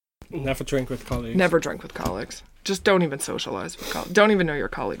Never drink with colleagues. Never drink with colleagues. Just don't even socialize with colleagues. Don't even know your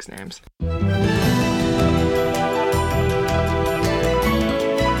colleagues' names.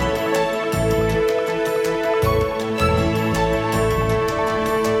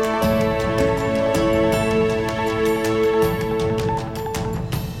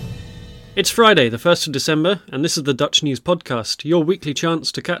 It's Friday, the 1st of December, and this is the Dutch News Podcast, your weekly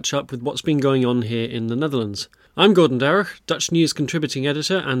chance to catch up with what's been going on here in the Netherlands. I'm Gordon Darragh, Dutch News contributing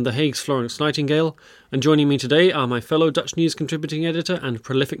editor and The Hague's Florence Nightingale, and joining me today are my fellow Dutch News contributing editor and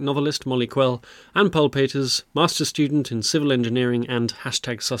prolific novelist Molly Quell, and Paul Peters, master's student in civil engineering and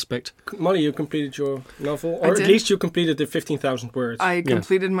 #suspect. Molly, you completed your novel, or I at did. least you completed the 15,000 words. I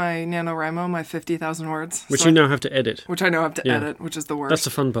completed my NaNoWriMo, my 50,000 words. Which you now have to edit. Which I now have to Yeah. edit, which is the worst. That's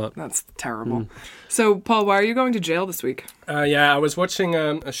the fun part. That's terrible. So, Paul, why are you going to jail this week? I was watching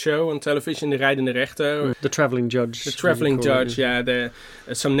a show on television, De Rijdende Rechter. The travelling judge. The travelling judge,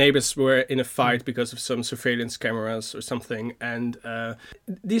 some neighbors were in a fight because of some surveillance cameras or something, and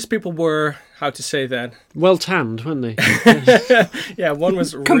these people were, how to say that? Well tanned, weren't they? Yeah, one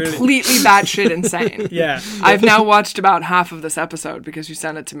was Completely batshit insane. Yeah. I've now watched about half of this episode because you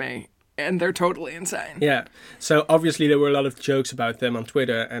sent it to me, and they're totally insane. Yeah, so obviously there were a lot of jokes about them on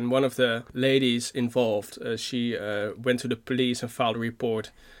Twitter, and one of the ladies involved, she went to the police and filed a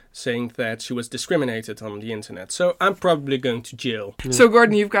report saying that she was discriminated on the internet. So I'm probably going to jail. Yeah. So,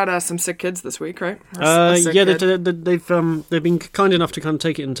 Gordon, you've got some sick kids this week, right? They've been kind enough to kind of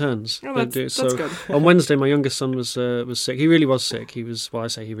take it in turns. Oh, that's good. On Wednesday, my youngest son was sick. He really was sick. He was, well, I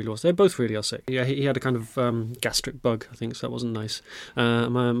say he really was. They both really are sick. Yeah, he had a kind of gastric bug, I think, so that wasn't nice.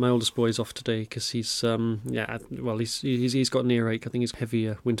 My oldest boy's off today because he's got an earache. I think he's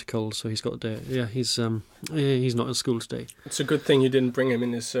heavy winter cold, so he's got he's not at school today. It's a good thing you didn't bring him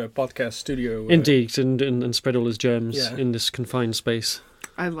in this podcast studio. Indeed, and spread all his germs in this confined space.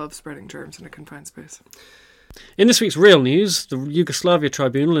 I love spreading germs in a confined space. In this week's real news, the Yugoslavia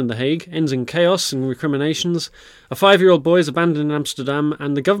Tribunal in The Hague ends in chaos and recriminations, a 5-year-old boy is abandoned in Amsterdam,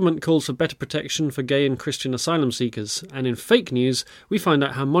 and the government calls for better protection for gay and Christian asylum seekers. And in fake news, we find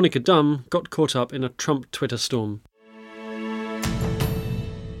out how Monica Dumm got caught up in a Trump Twitter storm.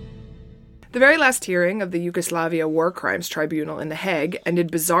 The very last hearing of the Yugoslavia War Crimes Tribunal in The Hague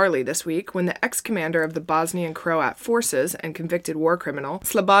ended bizarrely this week when the ex-commander of the Bosnian Croat forces and convicted war criminal,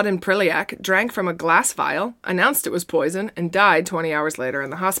 Slobodan Priliak, drank from a glass vial, announced it was poison, and died 20 hours later in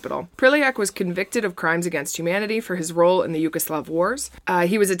the hospital. Priliak was convicted of crimes against humanity for his role in the Yugoslav wars.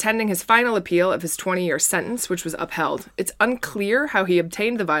 He was attending his final appeal of his 20-year sentence, which was upheld. It's unclear how he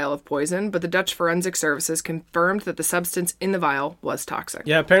obtained the vial of poison, but the Dutch forensic services confirmed that the substance in the vial was toxic.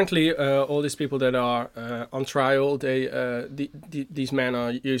 Yeah, apparently all these people that are on trial, these men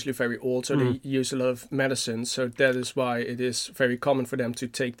are usually very old, so they use a lot of medicines. So that is why it is very common for them to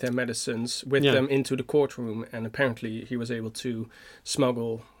take their medicines with them into the courtroom. And apparently he was able to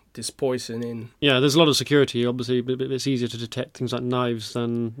smuggle this poison in. Yeah, there's a lot of security, obviously, but it's easier to detect things like knives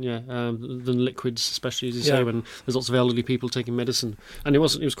than liquids, especially as you say, when there's lots of elderly people taking medicine. And it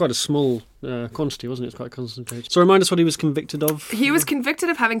was quite a small quantity, wasn't it? It's quite concentrated. So remind us what he was convicted of. He was convicted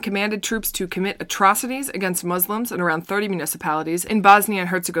of having commanded troops to commit atrocities against Muslims in around 30 municipalities in Bosnia and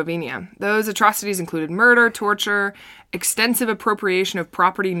Herzegovina. Those atrocities included murder, torture, extensive appropriation of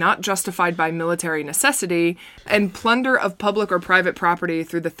property not justified by military necessity, and plunder of public or private property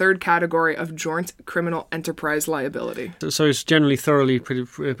through the third category of joint criminal enterprise liability. So it's generally thoroughly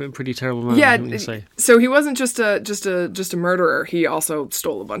pretty terrible man. Yeah, you say. So he wasn't just a murderer. He also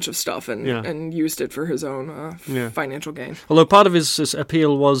stole a bunch of stuff and used it for his own financial gain. Although part of his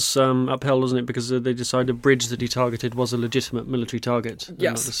appeal was upheld, wasn't it? Because they decided a bridge that he targeted was a legitimate military target.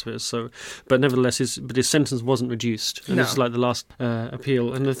 Yes. But nevertheless, his sentence wasn't reduced. And No. this is like the last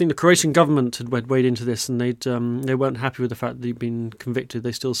appeal. And I think the Croatian government had weighed into this, and they weren't happy with the fact that he'd been convicted.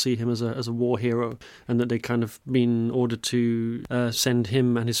 They still see him as a war hero, and that they kind of been ordered to send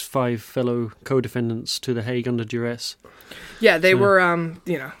him and his 5 fellow co-defendants to The Hague under duress. Yeah, they were,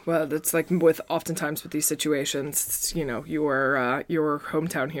 well, it's like oftentimes with these situations, your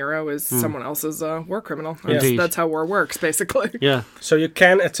hometown hero is someone else's war criminal. That's how war works, basically. Yeah. So you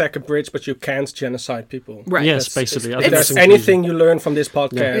can attack a bridge, but you can't genocide people. Right. Yes, basically. If there's anything you learn from this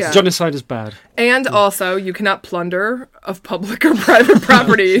podcast. Genocide is bad. And also, you cannot plunder of public or private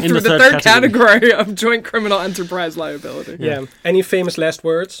property In through the the third third category of joint criminal enterprise liability. Yeah. Any famous last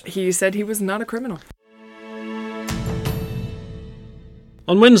words? He said he was not a criminal.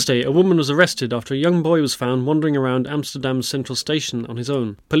 On Wednesday, a woman was arrested after a young boy was found wandering around Amsterdam's central station on his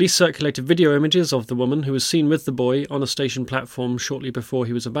own. Police circulated video images of the woman who was seen with the boy on a station platform shortly before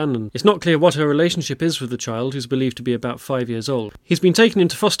he was abandoned. It's not clear what her relationship is with the child, who's believed to be about 5 years old. He's been taken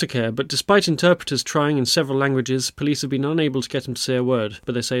into foster care, but despite interpreters trying in several languages, police have been unable to get him to say a word,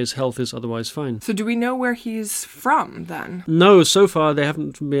 but they say his health is otherwise fine. So do we know where he's from, then? No, so far they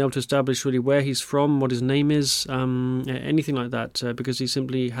haven't been able to establish really where he's from, what his name is, anything like that, because he simply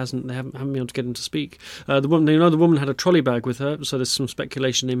they haven't been able to get him to speak. The woman had a trolley bag with her, so there's some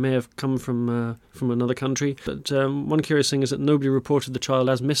speculation they may have come from another country. But one curious thing is that nobody reported the child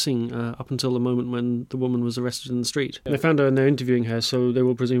as missing up until the moment when the woman was arrested in the street. They found her and they're interviewing her, so they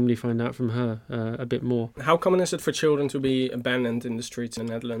will presumably find out from her a bit more. How common is it for children to be abandoned in the streets in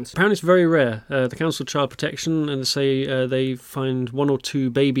the Netherlands? Apparently it's very rare. The Council of Child Protection, and they say they find 1 or 2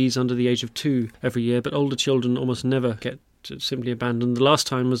 babies under the age of 2 every year, but older children almost never get simply abandoned. The last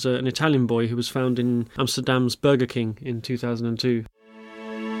time was an Italian boy who was found in Amsterdam's Burger King in 2002.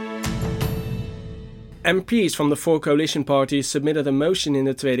 MPs from the 4 coalition parties submitted a motion in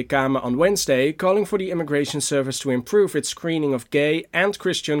the Tweede Kamer on Wednesday calling for the Immigration Service to improve its screening of gay and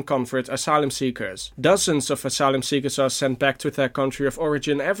Christian convert asylum seekers. Dozens of asylum seekers are sent back to their country of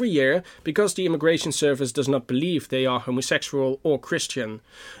origin every year because the Immigration Service does not believe they are homosexual or Christian.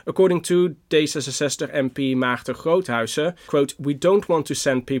 According to D66 MP Maarten Groothuizen, quote, "We don't want to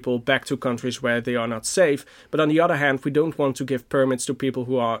send people back to countries where they are not safe, but on the other hand, we don't want to give permits to people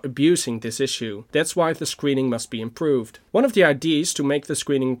who are abusing this issue. That's why the screening must be improved." One of the ideas to make the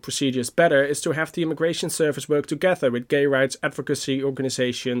screening procedures better is to have the Immigration Service work together with gay rights advocacy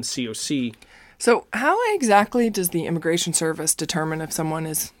organization COC. So how exactly does the Immigration Service determine if someone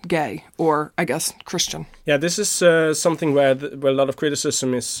is gay or, I guess, Christian? Yeah, this is something where a lot of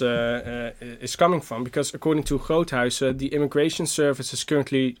criticism is coming from, because according to Groothuizen, the Immigration Service is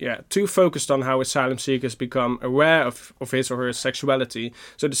currently too focused on how asylum seekers become aware of his or her sexuality.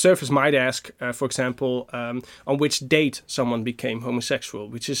 So the service might ask, for example, on which date someone became homosexual,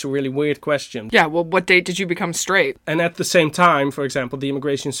 which is a really weird question. Yeah, well, what date did you become straight? And at the same time, for example, the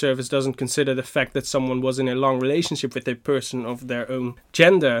Immigration Service doesn't consider the fact that someone was in a long relationship with a person of their own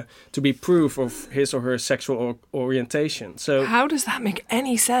gender to be proof of his or her sexual orientation. So how does that make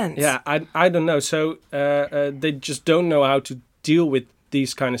any sense? Yeah, I don't know. So they just don't know how to deal with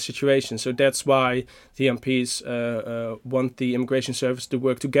these kind of situations. So that's why the MPs want the Immigration Service to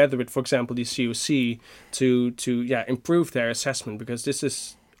work together with, for example, the COC to improve their assessment, because this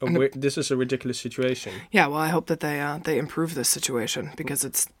is a ridiculous situation. Yeah, well, I hope that they improve this situation, because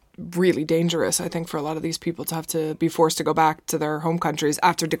it's really dangerous, I think, for a lot of these people to have to be forced to go back to their home countries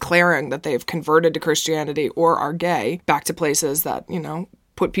after declaring that they've converted to Christianity or are gay, back to places that,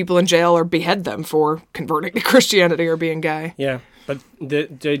 put people in jail or behead them for converting to Christianity or being gay. Yeah, but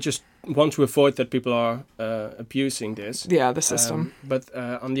they just want to avoid that people are abusing this. Yeah, the system. But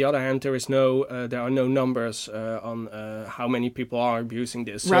on the other hand, there are no numbers on how many people are abusing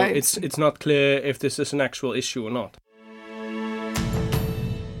this. So right. It's not clear if this is an actual issue or not.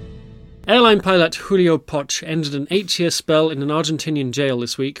 Airline pilot Julio Poch ended an 8-year spell in an Argentinian jail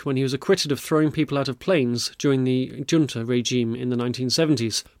this week when he was acquitted of throwing people out of planes during the junta regime in the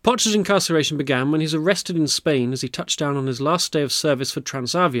 1970s. Poch's incarceration began when he was arrested in Spain as he touched down on his last day of service for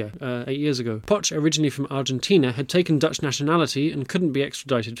Transavia 8 years ago. Poch, originally from Argentina, had taken Dutch nationality and couldn't be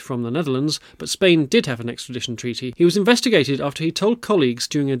extradited from the Netherlands, but Spain did have an extradition treaty. He was investigated after he told colleagues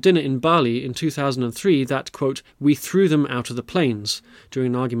during a dinner in Bali in 2003 that, quote, "we threw them out of the planes,"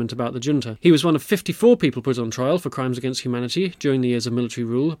 during an argument about the junta. He was one of 54 people put on trial for crimes against humanity during the years of military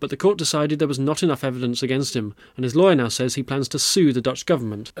rule, but the court decided there was not enough evidence against him, and his lawyer now says he plans to sue the Dutch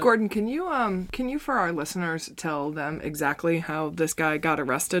government. Gordon, can you for our listeners tell them exactly how this guy got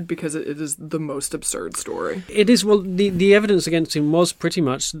arrested, because it is the most absurd story? It is. Well, the evidence against him was pretty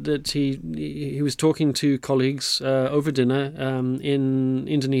much that he was talking to colleagues over dinner in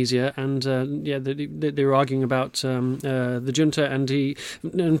Indonesia, and they were arguing about the junta, and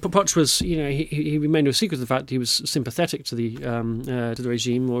Poch was, he remained no secret of the fact that he was sympathetic to the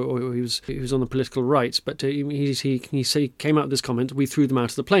regime, or he was on the political right. But he came out with this comment: "We threw them out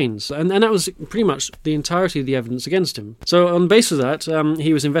of the planes," and that was pretty much the entirety of the evidence against him. So on the basis of that,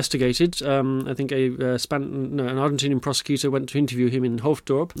 he was investigated. I think an Argentinian prosecutor went to interview him in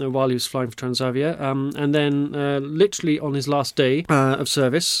Hoofddorp while he was flying for Transavia, and then literally on his last day of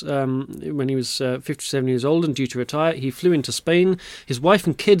service, when he was 57 years old and due to retire, he flew into Spain. His wife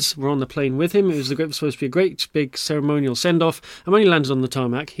and kids were on the plane with him. It was supposed to be a great big ceremonial send-off, and when he landed on the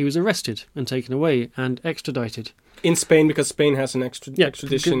tarmac, he was arrested and taken away and extradited. In Spain, because Spain has an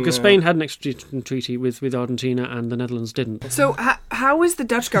extradition. Because Spain had an extradition treaty with Argentina and the Netherlands didn't. So how is the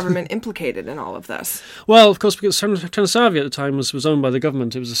Dutch government implicated in all of this? Well, of course, because Transavia at the time was owned by the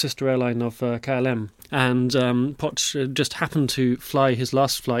government. It was a sister airline of KLM. And Poch just happened to fly his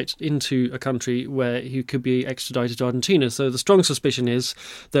last flight into a country where he could be extradited to Argentina. So the strong suspicion is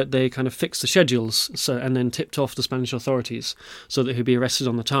that they kind of fixed the schedules and then tipped off the Spanish authorities so that he'd be arrested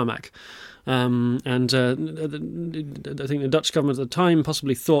on the tarmac. I think the Dutch government at the time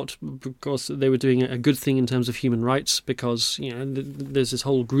possibly thought, because they were doing a good thing in terms of human rights, because there's this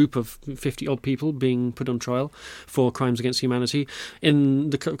whole group of 50-odd people being put on trial for crimes against humanity.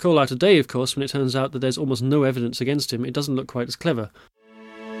 In the call-out today, of course, when it turns out that there's almost no evidence against him, it doesn't look quite as clever.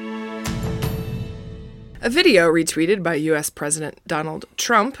 A video retweeted by US President Donald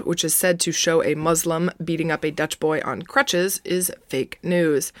Trump, which is said to show a Muslim beating up a Dutch boy on crutches, is fake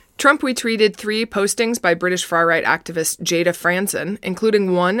news. Trump retweeted 3 postings by British far-right activist Jada Franson,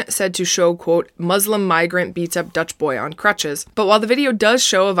 including one said to show, quote, Muslim migrant beats up Dutch boy on crutches. But while the video does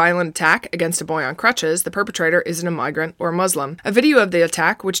show a violent attack against a boy on crutches, the perpetrator isn't a migrant or Muslim. A video of the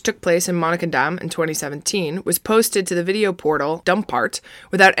attack, which took place in Monnikendam in 2017, was posted to the video portal Dumpart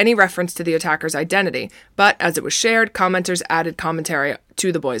without any reference to the attacker's identity. But as it was shared, commenters added commentary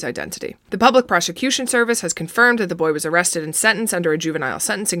to the boy's identity. The Public Prosecution Service has confirmed that the boy was arrested and sentenced under a juvenile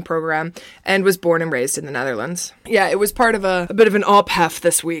sentencing program and was born and raised in the Netherlands. Yeah, it was part of a bit of an ophef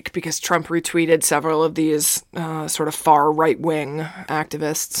this week because Trump retweeted several of these sort of far right-wing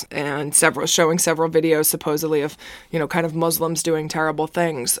activists and showing several videos supposedly of, kind of Muslims doing terrible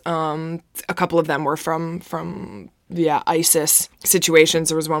things. A couple of them were from ISIS situations.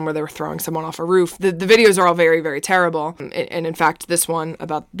 There was one where they were throwing someone off a roof. The videos are all very, very terrible. And in fact, this one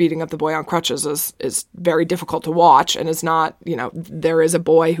about beating up the boy on crutches is very difficult to watch and is not, there is a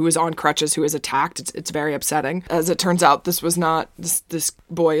boy who is on crutches who is attacked. It's very upsetting. As it turns out, this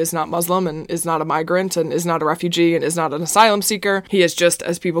boy is not Muslim and is not a migrant and is not a refugee and is not an asylum seeker. He is just,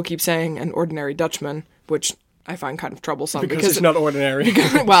 as people keep saying, an ordinary Dutchman, which I find kind of troublesome because he's not ordinary.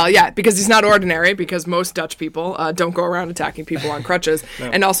 Because he's not ordinary, because most Dutch people don't go around attacking people on crutches. No.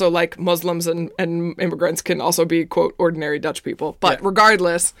 And also, like, Muslims and immigrants can also be, quote, ordinary Dutch people. But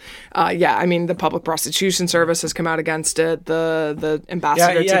regardless, the Public Prosecution Service has come out against it. The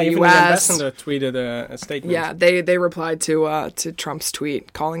ambassador to the even U.S. the ambassador tweeted a statement. Yeah, they replied to Trump's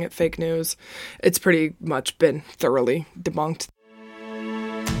tweet, calling it fake news. It's pretty much been thoroughly debunked.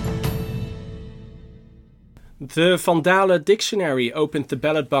 The Vandalen Dictionary opened the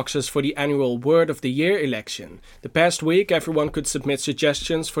ballot boxes for the annual Word of the Year election. The past week, everyone could submit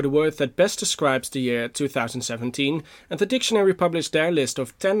suggestions for the word that best describes the year 2017, and the dictionary published their list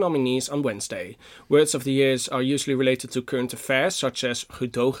of 10 nominees on Wednesday. Words of the years are usually related to current affairs, such as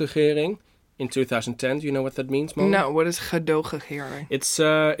gedoogregering. In 2010, do you know what that means, Mo? No, what is gedoogregering? It's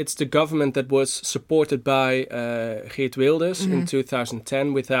the government that was supported by Geert Wilders in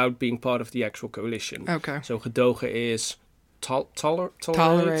 2010 without being part of the actual coalition. Okay. So gedogen is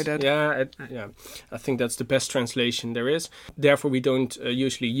tolerated. Yeah. I think that's the best translation there is. Therefore, we don't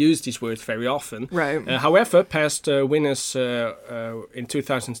usually use these words very often. Right. However, past winners in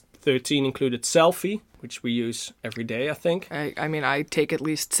 2013 included selfie, which we use every day, I think. I take at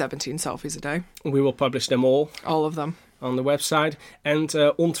least 17 selfies a day. We will publish them all. All of them. On the website. And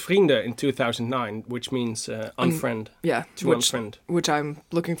ontvrienden in 2009, which means unfriend. Unfriend. Which I'm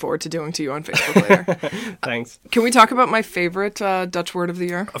looking forward to doing to you on Facebook later. Thanks. Can we talk about my favorite Dutch word of the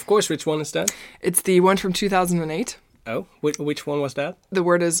year? Of course. Which one is that? It's the one from 2008. Oh, which one was that? The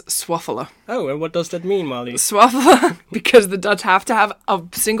word is swaffelen. Oh, and what does that mean, Molly? Swaffelen, because the Dutch have to have a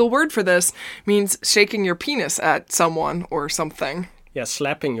single word for this, means shaking your penis at someone or something. Yeah,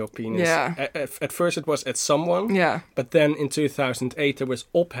 slapping your penis. Yeah. At first it was at someone. Yeah. But then in 2008 there was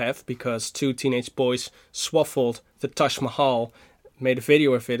ophef because 2 teenage boys swaffled the Taj Mahal, made a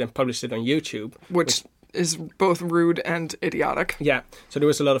video of it and published it on YouTube. Which is both rude and idiotic. Yeah. So there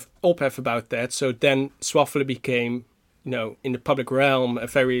was a lot of ophef about that. So then swaffelen became, in the public realm, a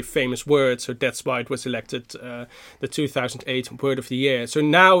very famous word. So that's why it was elected the 2008 Word of the Year. So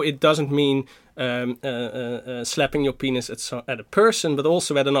now it doesn't mean slapping your penis at a person, but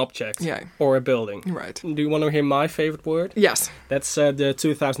also at an object or a building. Right. Do you want to hear my favorite word? Yes. That's the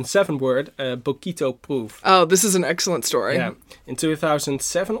 2007 word, Bokito proof. Oh, this is an excellent story. Yeah. In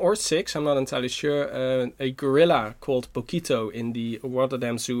 2007 or 6, I'm not entirely sure, a gorilla called Bokito in the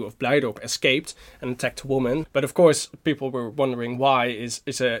Rotterdam Zoo of Blijdorp escaped and attacked a woman. But of course, people were wondering why is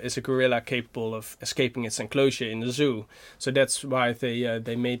a gorilla capable of escaping its enclosure in the zoo. So that's why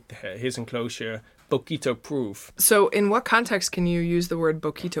they made his enclosure Boquito-proof. So in what context can you use the word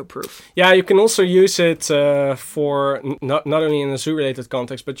Boquito-proof? Yeah, you can also use it for not only in a zoo-related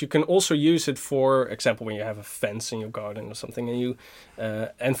context, but you can also use it for example when you have a fence in your garden or something, and you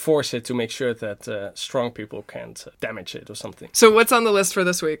enforce it to make sure that strong people can't damage it or something. So what's on the list for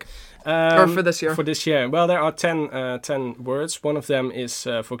this week? Or for this year? For this year. Well, there are 10 words. One of them is,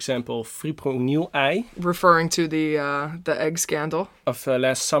 for example, fipronil-ei. Referring to the egg scandal. Of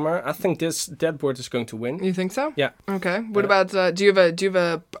last summer. I think that word is going to win. You think so? Yeah. Okay. What about, do you have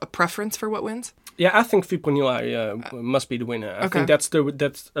a preference for what wins? Yeah, I think fipronil-ei must be the winner. I think that's the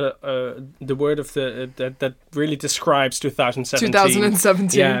word of that really describes 2017.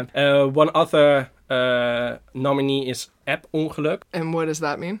 2017. Yeah. One other nominee is app-ongeluk. And what does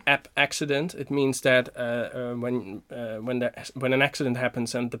that mean? App accident. It means that when an accident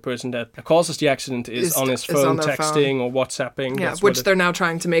happens and the person that causes the accident is on his phone texting or WhatsApping. Yeah, which they're now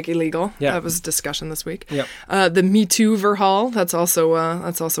trying to make illegal. Yeah. That was a discussion this week. Yeah. The Me Too verhaal. That's also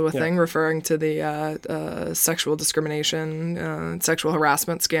a thing referring to the sexual discrimination, sexual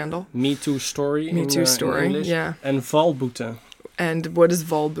harassment scandal. Me Too story. Me Too story. In English. Yeah. And valboete. And what is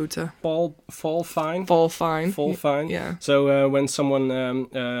valboete? Fall fine. Fall fine. Fall fine. Yeah. So when someone,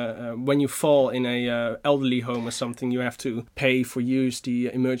 when you fall in a elderly home or something, you have to pay for use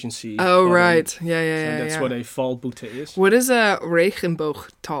the emergency. Oh right. Yeah. So that's what a valboete is. What is a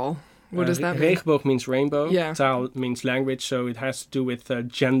regenboogtaal? What does that mean? Regenboog means rainbow. Yeah. Taal means language, so it has to do with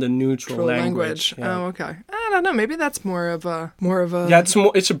gender-neutral language. Yeah. Oh, okay. I don't know. Maybe that's more of a. Yeah, it's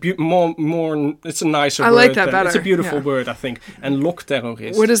more. It's a more. It's a nicer word. I like that better. It's a beautiful word, I think. And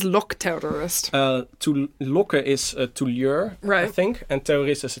lokterrorist. What is lokterrorist? To lokken is to lure, right. I think, and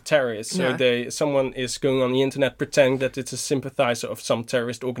terrorist is a terrorist. So someone is going on the internet pretending that it's a sympathizer of some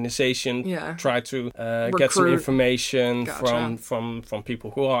terrorist organization. Yeah. Try to get some information from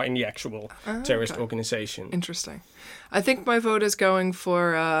people who are in the actual terrorist organization. Interesting. I think my vote is going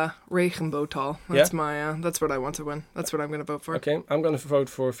for regenboogtaal. That's that's what I want to win. That's what I'm going to vote for. Okay, I'm going to vote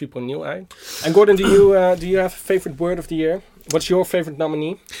for fipronil-ei. And Gordon, do you have a favorite word of the year? What's your favorite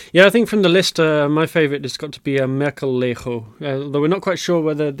nominee? Yeah, I think from the list, my favourite has got to be Merkel-Lego. Though we're not quite sure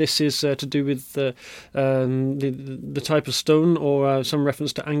whether this is to do with the type of stone or some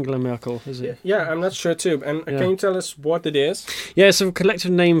reference to Angela Merkel, is it? Yeah, I'm not sure too. And can you tell us what it is? Yeah, it's a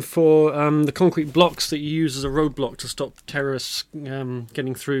collective name for the concrete blocks that you use as a roadblock to stop terrorists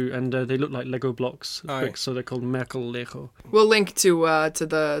getting through, and they look like Lego blocks, bricks, so they're called Merkel-Lego. We'll link to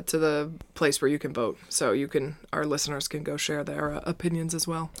the place where you can vote, so our listeners can go share their opinions as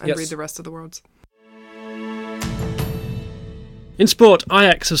well and read the rest of the words. In sport,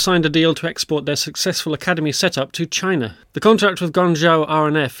 Ajax has signed a deal to export their successful academy setup to China. The contract with Guangzhou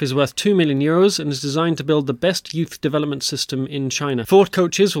RNF is worth €2 million and is designed to build the best youth development system in China. 4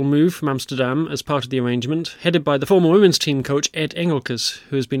 coaches will move from Amsterdam as part of the arrangement, headed by the former women's team coach Ed Engelkes,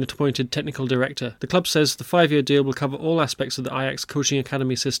 who has been appointed technical director. The club says the 5-year deal will cover all aspects of the Ajax coaching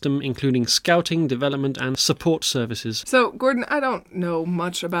academy system, including scouting, development and support services. So, Gordon, I don't know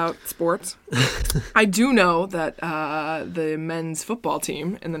much about sports. I do know that the men's football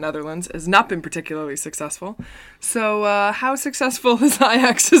team in the Netherlands has not been particularly successful. So how successful is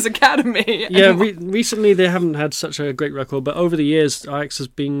Ajax's academy? Yeah, recently they haven't had such a great record, but over the years Ajax has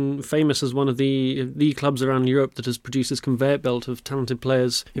been famous as one of the clubs around Europe that has produced this conveyor belt of talented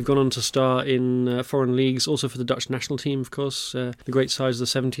players who've gone on to star in foreign leagues, also for the Dutch national team, of course. The great sides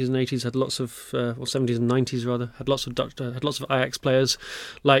of the 70s and 80s had lots of, 70s and 90s rather, had lots of Ajax players,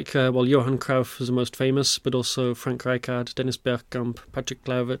 like Johan Cruyff was the most famous, but also Frank Rijkaard, Dennis Bergkamp, Patrick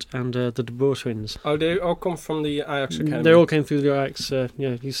Kluivert, and the De Boer twins. Oh, they all come from the Ajax academy? They all came through the Ajax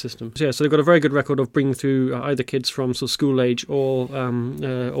youth system. So they've got a very good record of bringing through either kids from sort of school age or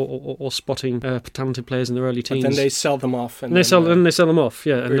spotting talented players in their early teens. But then they sell them off. And they sell them off,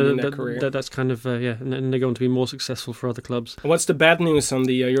 yeah. And that's kind of, and they're going to be more successful for other clubs. And what's the bad news on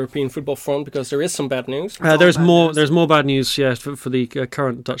the European football front? Because there is some bad news. There's more bad news, for the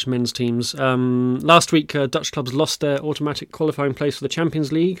current Dutch men's teams. Last week, Dutch clubs lost their automatic qualifying place for the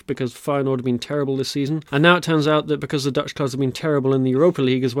Champions League because Feyenoord have been terrible this season. And now it turns out that because the Dutch clubs have been terrible in the Europa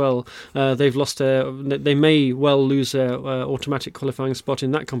League as well, they've lost they may well lose their automatic qualifying spot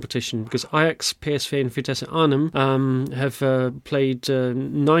in that competition, because Ajax, PSV and Vitesse Arnhem have played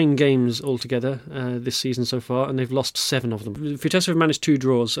 9 games altogether this season so far, and they've lost 7 of them. Vitesse have managed 2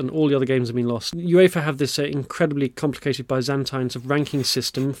 draws and all the other games have been lost. UEFA have this incredibly complicated Byzantine sort of ranking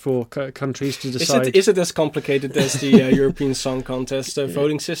system for countries to decide. Is it as complicated as the European Song Contest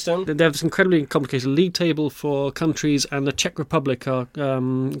voting system? They have this incredibly complicated league table for countries, and the Czech Republic are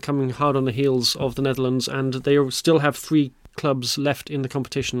coming hard on the heels of the Netherlands, and they still have 3 clubs left in the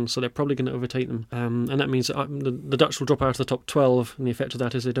competition, so they're probably going to overtake them. And that means that the Dutch will drop out of the top 12, and the effect of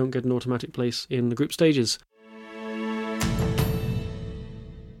that is they don't get an automatic place in the group stages.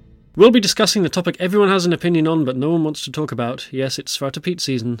 We'll be discussing the topic everyone has an opinion on but no one wants to talk about. Yes, it's Zwarte Piet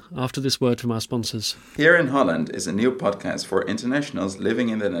season, after this word from our sponsors. Here in Holland is a new podcast for internationals living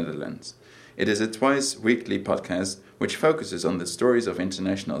in the Netherlands. It is a twice-weekly podcast which focuses on the stories of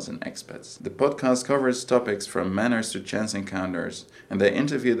internationals and expats. The podcast covers topics from manners to chance encounters, and they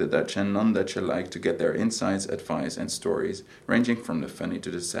interview the Dutch and non-Dutch alike to get their insights, advice and stories, ranging from the funny to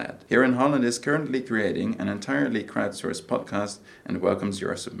the sad. Here in Holland is currently creating an entirely crowdsourced podcast and welcomes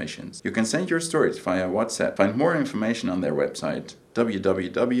your submissions. You can send your stories via WhatsApp. Find more information on their website,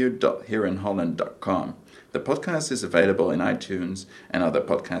 www.hereinholland.com. The podcast is available in iTunes and other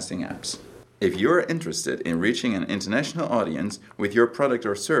podcasting apps. If you are interested in reaching an international audience with your product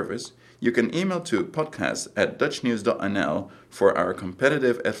or service, you can email to podcast@dutchnews.nl for our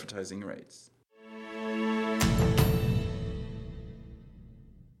competitive advertising rates.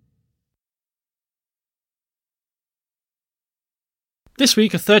 This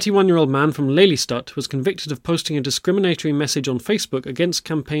week, a 31-year-old man from Lelystad was convicted of posting a discriminatory message on Facebook against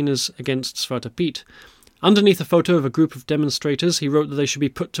campaigners against Zwarte Piet. Underneath a photo of a group of demonstrators, he wrote that they should be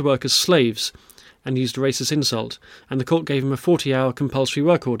put to work as slaves, and used a racist insult, and the court gave him a 40-hour compulsory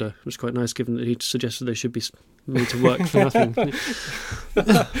work order, which is quite nice given that he suggested they should be made to work for nothing.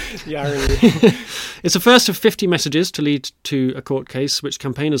 It's the first of 50 messages to lead to a court case, which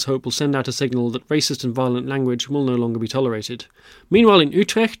campaigners hope will send out a signal that racist and violent language will no longer be tolerated. Meanwhile, in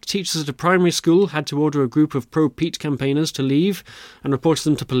Utrecht, teachers at a primary school had to order a group of pro-Piet campaigners to leave and reported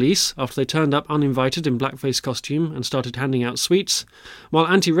them to police after they turned up uninvited in blackface costume and started handing out sweets, while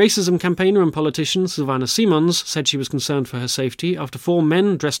anti-racism campaigner and politician Sylvana Simons said she was concerned for her safety after 4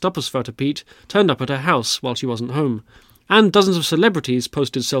 men dressed up as Zwarte Piet turned up at her house while she wasn't home. And dozens of celebrities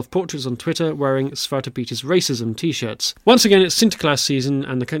posted self-portraits on Twitter wearing Zwarte Piet is racism t-shirts. Once again, it's Sinterklaas season,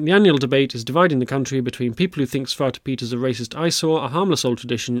 and the annual debate is dividing the country between people who think Zwarte Piet is a racist eyesore, a harmless old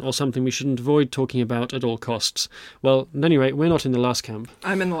tradition, or something we shouldn't avoid talking about at all costs. Well, at any rate, we're not in the last camp.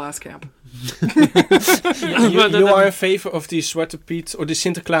 I'm in the last camp. You are in favour of the Zwarte Piet or the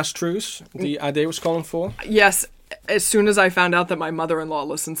Sinterklaas truce, the idea was calling for? Yes. As soon as I found out that my mother-in-law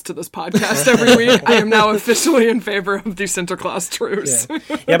listens to this podcast every week, I am now officially in favor of the Sinterklaas truce.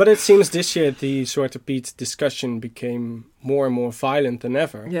 Yeah, but it seems this year the Zwarte Piet discussion became more and more violent than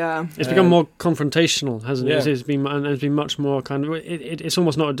ever. Yeah, it's become more confrontational, hasn't it? Yeah. It's been much more kind of. It's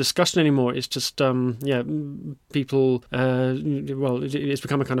almost not a discussion anymore. It's just people. It's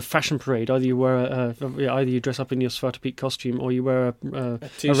become a kind of fashion parade. Either you wear either you dress up in your Zwarte Piet costume or you wear a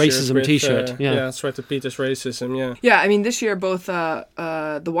racism T-shirt. Zwarte Piet is racism. Yeah. Yeah, I mean, this year both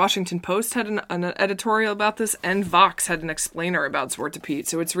the Washington Post had an editorial about this, and Vox had an explainer about Zwarte Piet.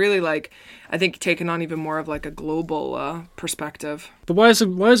 So it's really like, I think, taken on even more of like a global perspective. But why is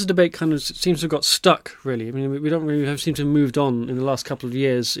the debate kind of seems to have got stuck? Really, I mean, we don't really seem to have moved on in the last couple of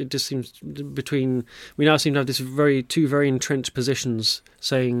years. It just seems we now seem to have two very entrenched positions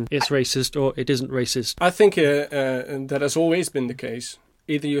saying it's racist or it isn't racist. I think that has always been the case.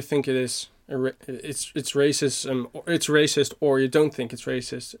 Either you think it's racist, or you don't think it's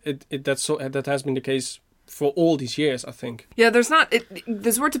racist. That has been the case for all these years, I think. Yeah, the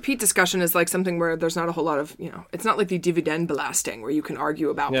Zwarte Piet discussion is like something where there's not a whole lot of, it's not like the dividendbelasting where you can argue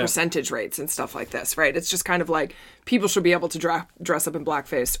about percentage rates and stuff like this, right? It's just kind of like people should be able to dress up in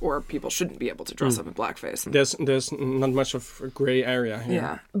blackface, or people shouldn't be able to dress up in blackface. There's not much of a grey area here.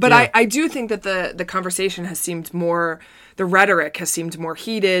 Yeah, but I do think that the conversation has seemed more, the rhetoric has seemed more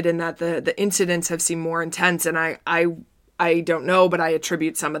heated, and that the incidents have seemed more intense, and I don't know, but I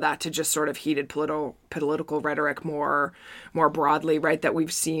attribute some of that to just sort of heated political rhetoric more broadly, right? That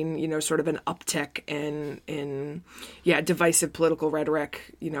we've seen, sort of an uptick in divisive political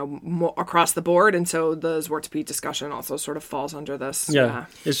rhetoric, across the board, and so the Zwarte Piet discussion also sort of falls under this. Yeah.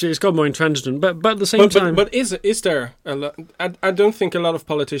 It's got more intransigent, but at the same time. But is there a lot? I don't think a lot of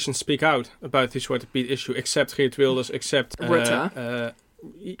politicians speak out about the Zwarte Piet issue, except Geert Wilders, except Rutte.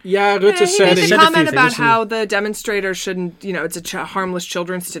 Rutte said he made a comment about how the demonstrators shouldn't, it's a harmless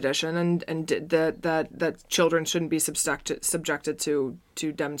children's tradition, and that children shouldn't be subjected to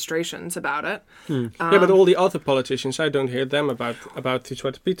to demonstrations about it. Yeah, but all the other politicians, I don't hear them about the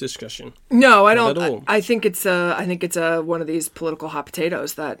Zwarte Piet discussion. No, I Not don't. at all. I think it's one of these political hot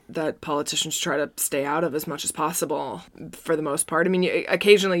potatoes that politicians try to stay out of as much as possible for the most part. I mean,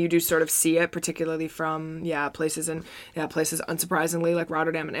 occasionally you do sort of see it, particularly from places unsurprisingly like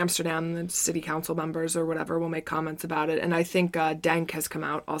Rotterdam and Amsterdam. The city council members or whatever will make comments about it, and I think Denk has come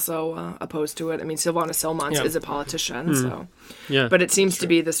out also opposed to it. I mean, Sylvana Silmans is a politician, so but it seems to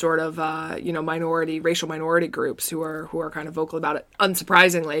be the sort of racial minority groups who are kind of vocal about it.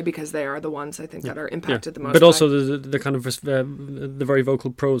 Unsurprisingly, because they are the ones I think that are impacted the most. But also the kind of the very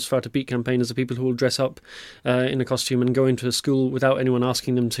vocal pro-Zwarte Piet campaigners are people who will dress up in a costume and go into a school without anyone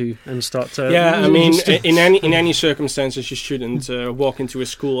asking them to and start. I mean, in any circumstances, you shouldn't walk into a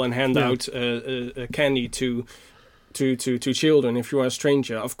school and hand out candy to children if you are a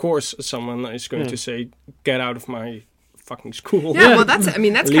stranger. Of course, someone is going to say, "Get out of my fucking school." Yeah, well, that's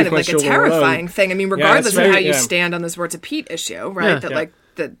kind of like a terrifying thing. I mean, regardless of how you stand on this Zwarte Piet issue, right?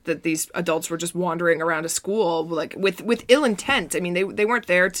 That these adults were just wandering around a school like with ill intent. I mean, they weren't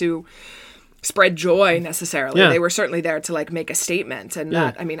there to spread joy necessarily. They were certainly there to like make a statement, and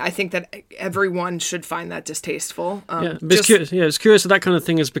that, I mean, I think that everyone should find that distasteful. It's curious that kind of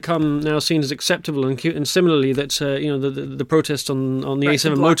thing has become now seen as acceptable, and similarly that the protest on the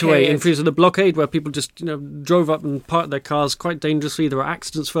A7 motorway in Friese, the blockade where people just drove up and parked their cars quite dangerously. There were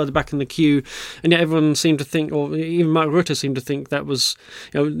accidents further back in the queue, and yet everyone seemed to think, or even Mark Rutte seemed to think that was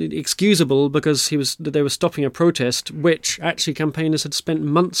excusable because they were stopping a protest which actually campaigners had spent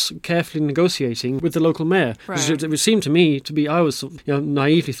months carefully negotiating with the local mayor. Right. It would seem to me to be, I was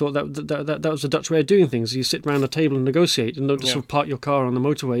naively thought that was the Dutch way of doing things. You sit around a table and negotiate, and don't just sort of park your car on the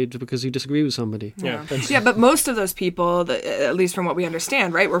motorway because you disagree with somebody. But most of those people, at least from what we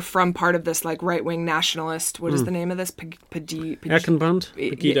understand, right, were from part of this like right-wing nationalist. What is the name of this? Erkenbrand?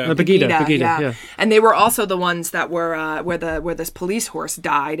 Pegida. And they were also the ones that were where this police horse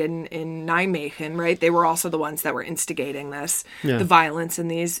died in Nijmegen, right? They were also the ones that were instigating this, the violence in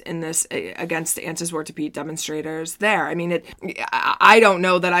this against anti-Zwarte Piet demonstrators there. I mean, I don't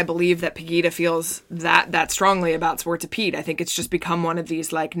know that I believe that Pegida feels that strongly about Zwarte Piet. I think it's just become one of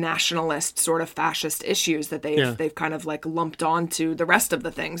these like nationalist sort of fascist issues that they've kind of like lumped onto the rest of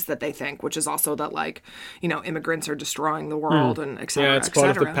the things that they think, which is also that like, immigrants are destroying the world and et cetera. Yeah, it's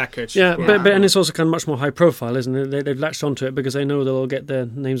part of the package. But it's also kind of much more high profile, isn't it? They've latched onto it because they know they'll get their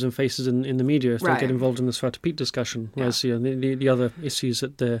names and faces in the media if they get involved in the Zwarte Piet discussion. Whereas the other issues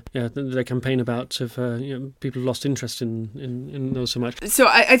that they campaign about have people lost interest in those so much. So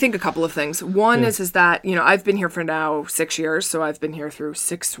I think a couple of things. One is that I've been here for now 6 years, so I've been here through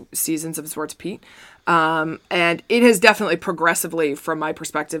 6 seasons of Zwarte Piet. And it has definitely progressively, from my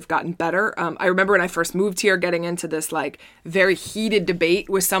perspective, gotten better. I remember when I first moved here getting into this like very heated debate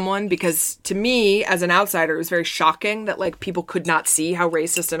with someone, because to me, as an outsider, it was very shocking that like people could not see how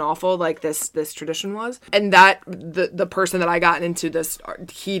racist and awful like this tradition was. And that the person that I got into this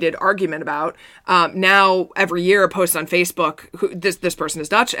heated argument about, now every year posts on Facebook, this person is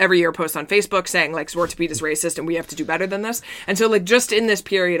Dutch, every year posts on Facebook saying like Zwarte Piet is racist and we have to do better than this. And so like just in this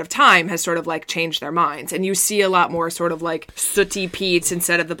period of time has sort of like changed their minds, and you see a lot more sort of like sooty Piets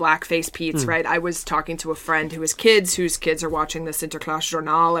instead of the blackface Piets, right? I was talking to a friend whose kids are watching the Sinterklaas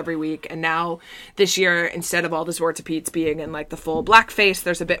Journaal every week, and now this year, instead of all the Zwarte Piets being in like the full blackface,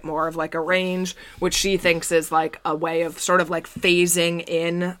 there's a bit more of like a range, which she thinks is like a way of sort of like phasing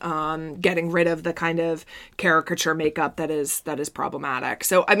in, getting rid of the kind of caricature makeup that is problematic.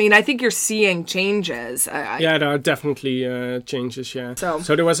 So I mean, I think you're seeing changes. There are definitely changes. Yeah.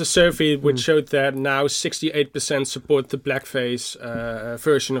 So there was a survey which showed that now 68% support the blackface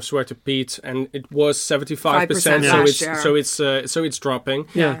version of Zwarte Piet, and it was 75%. So it's dropping.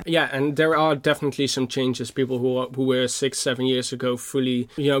 Yeah, and there are definitely some changes. People who were 6-7 years ago fully,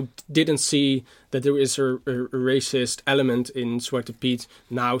 didn't see that there is a racist element in Zwarte Piet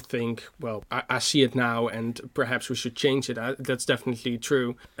now think, well, I see it now and perhaps we should change it. That's definitely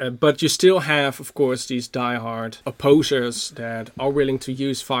true. But you still have, of course, these diehard opposers that are willing to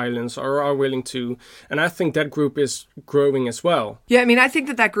use violence or are willing to, and I think that group is growing as well. Yeah, I mean, I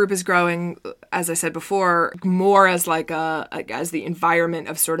think that group is growing, as I said before, more as like as the environment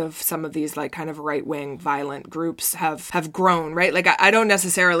of sort of some of these like kind of right-wing violent groups have grown, right? Like I don't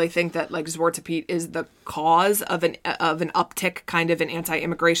necessarily think that like Zwarte Piet Pete is the cause of an uptick kind of in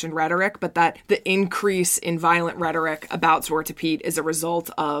anti-immigration rhetoric, but that the increase in violent rhetoric about Zwarte Piet is a result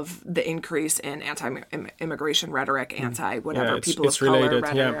of the increase in anti-immigration rhetoric, people of color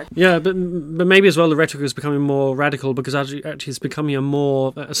rhetoric. Yeah, but maybe as well the rhetoric is becoming more radical because actually it's becoming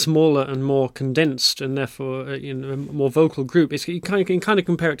a smaller and more condensed and therefore a more vocal group. You can kind of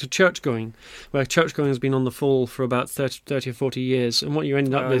compare it to church going, where church going has been on the fall for about 30 or 40 years, and what you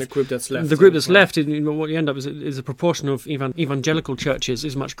end up with the group that's left. What you end up is a proportion of evangelical churches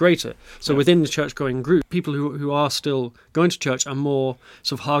is much greater. So within the church-going group, people who are still going to church are more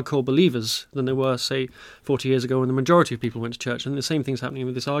sort of hardcore believers than they were, say, 40 years ago when the majority of people went to church. And the same thing's happening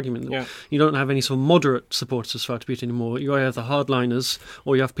with this argument. That you don't have any sort of moderate supporters of Zwarte Piet anymore. You either have the hardliners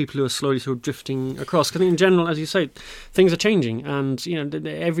or you have people who are slowly sort of drifting across. Because in general, as you say, things are changing. And,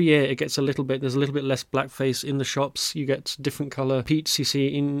 every year it gets there's a little bit less blackface in the shops. You get different colour Piets you see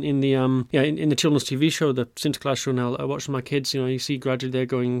in the children's TV show, the Sinterklaas show now I watch with my kids. You see gradually they're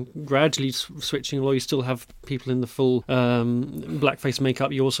gradually switching, although you still have people in the full blackface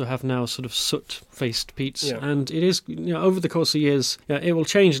makeup. You also have now sort of soot-faced Piets. Yeah. And it is, over the course of years, it will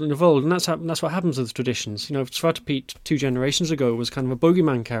change and evolve, and that's what happens with traditions. Zwarte Piet 2 generations ago was kind of a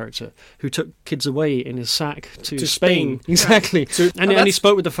bogeyman character who took kids away in his sack to Spain. Exactly. And he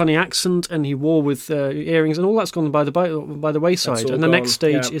spoke with a funny accent, and he wore with earrings, and all that's gone by the wayside. And the next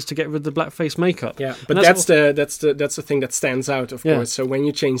stage is to get rid of the blackface makeup. Yeah, but that's the thing that stands out, of course. So when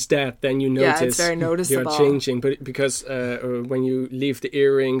you change that, then you notice it's very noticeable. You're changing. But because when you leave the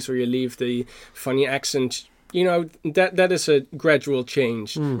earrings or you leave the funny accent, that is a gradual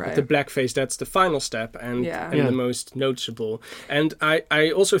change. Right. The blackface, that's the final step and the most noticeable. And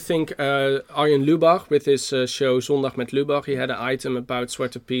I also think Arjen Lubach, with his show Zondag met Lubach, he had an item about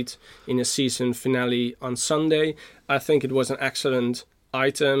Zwarte Piet in a season finale on Sunday. I think it was an excellent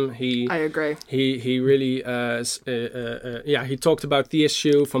item. I agree. He really he talked about the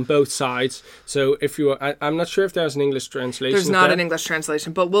issue from both sides. So if I'm not sure if there's an English translation. There's not an English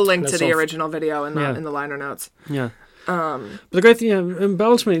translation, but we'll link to the original video in the liner notes. Yeah. But the great thing, but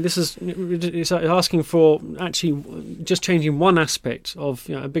ultimately, this is asking for actually just changing one aspect of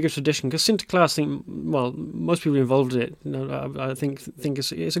a bigger tradition. Because Sinterklaas, most people involved in it, I think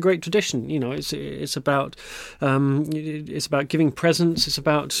it's a great tradition. It's about giving presents. It's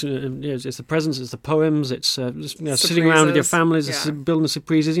about it's the presents, it's the poems, it's sitting around with your families, it's building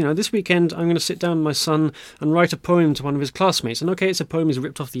surprises. This weekend I'm going to sit down with my son and write a poem to one of his classmates. And it's a poem he's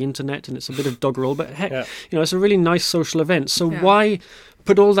ripped off the internet, and it's a bit of doggerel, but heck, it's a really nice social event. So why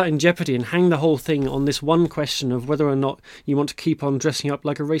put all that in jeopardy and hang the whole thing on this one question of whether or not you want to keep on dressing up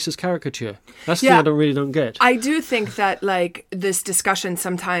like a racist caricature? That's the thing I don't get. I do think that this discussion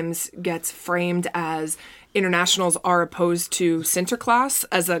sometimes gets framed as internationals are opposed to Sinterklaas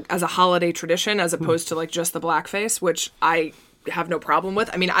as a holiday tradition, as opposed to just the blackface, which I have no problem with.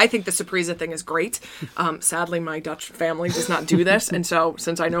 I mean, I think the Surprise thing is great. Sadly, my Dutch family does not do this, and so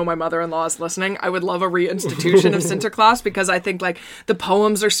since I know my mother-in-law is listening, I would love a reinstitution of Sinterklaas, because I think the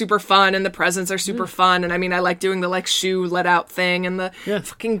poems are super fun and the presents are super fun, and I mean, I like doing the shoe let out thing, and the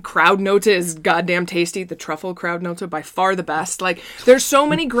fucking Kruidnoten is goddamn tasty. The truffle Kruidnoten, by far the best. There's so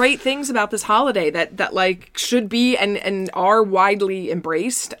many great things about this holiday that should be and are widely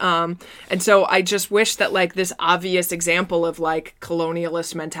embraced. And so I just wish that this obvious example of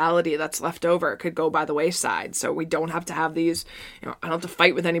colonialist mentality that's left over could go by the wayside, so we don't have to have these, I don't have to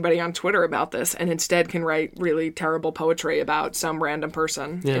fight with anybody on Twitter about this, and instead can write really terrible poetry about some random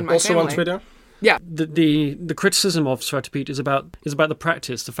person in my family. On Twitter? Yeah. The criticism of Zwarte Piet is about the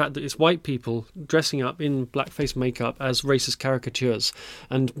practice, the fact that it's white people dressing up in blackface makeup as racist caricatures,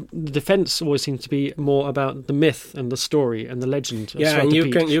 and the defence always seems to be more about the myth and the story and the legend of Zwarte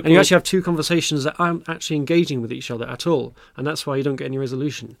Piet. And you actually have two conversations that aren't actually engaging with each other at all, and that's why you don't get any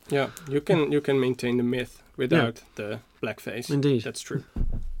resolution. Yeah, you can maintain the myth without the blackface. Indeed. That's true.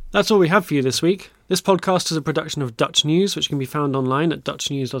 That's all we have for you this week. This podcast is a production of Dutch News, which can be found online at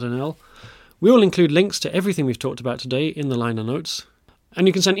dutchnews.nl. We will include links to everything we've talked about today in the liner notes, and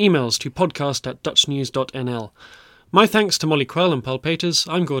you can send emails to podcast@dutchnews.nl. My thanks to Molly Quell and Paul Peters.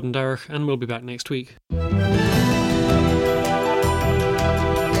 I'm Gordon Darragh, and we'll be back next week.